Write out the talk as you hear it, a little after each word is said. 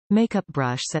Makeup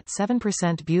brush set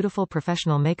 7% beautiful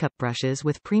professional makeup brushes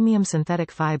with premium synthetic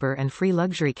fiber and free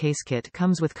luxury case kit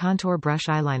comes with contour brush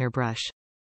eyeliner brush.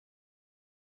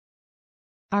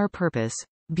 Our purpose.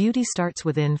 Beauty starts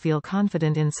within. Feel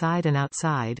confident inside and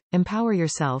outside, empower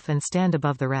yourself and stand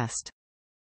above the rest.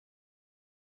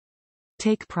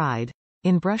 Take pride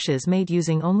in brushes made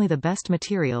using only the best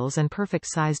materials and perfect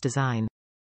size design.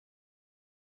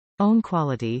 Own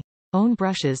quality. Own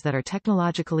brushes that are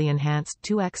technologically enhanced,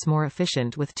 2x more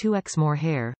efficient with 2x more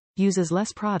hair, uses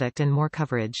less product and more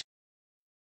coverage.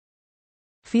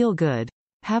 Feel good.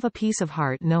 Have a peace of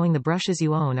heart knowing the brushes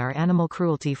you own are animal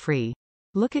cruelty free.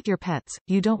 Look at your pets,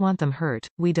 you don't want them hurt,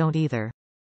 we don't either.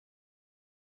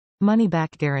 Money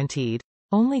back guaranteed.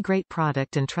 Only great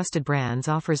product and trusted brands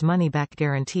offers money back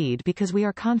guaranteed because we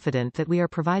are confident that we are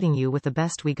providing you with the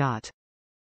best we got.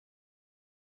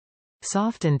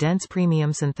 Soft and dense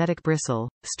premium synthetic bristle,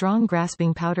 strong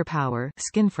grasping powder power,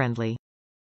 skin friendly.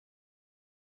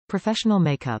 Professional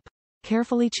makeup.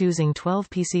 Carefully choosing 12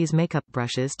 PC's makeup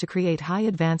brushes to create high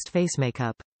advanced face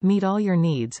makeup, meet all your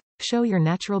needs, show your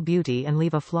natural beauty and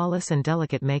leave a flawless and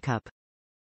delicate makeup.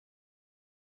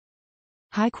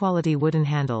 High quality wooden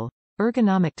handle.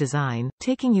 Ergonomic design,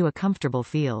 taking you a comfortable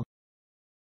feel.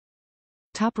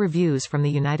 Top reviews from the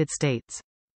United States.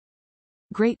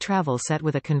 Great travel set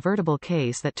with a convertible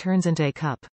case that turns into a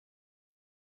cup.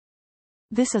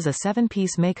 This is a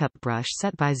 7-piece makeup brush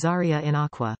set by Zaria in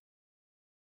Aqua.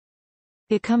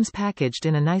 It comes packaged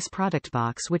in a nice product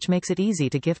box which makes it easy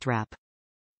to gift wrap.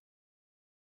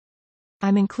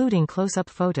 I'm including close-up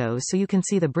photos so you can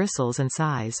see the bristles and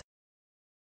size.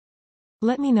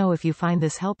 Let me know if you find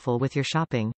this helpful with your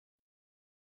shopping.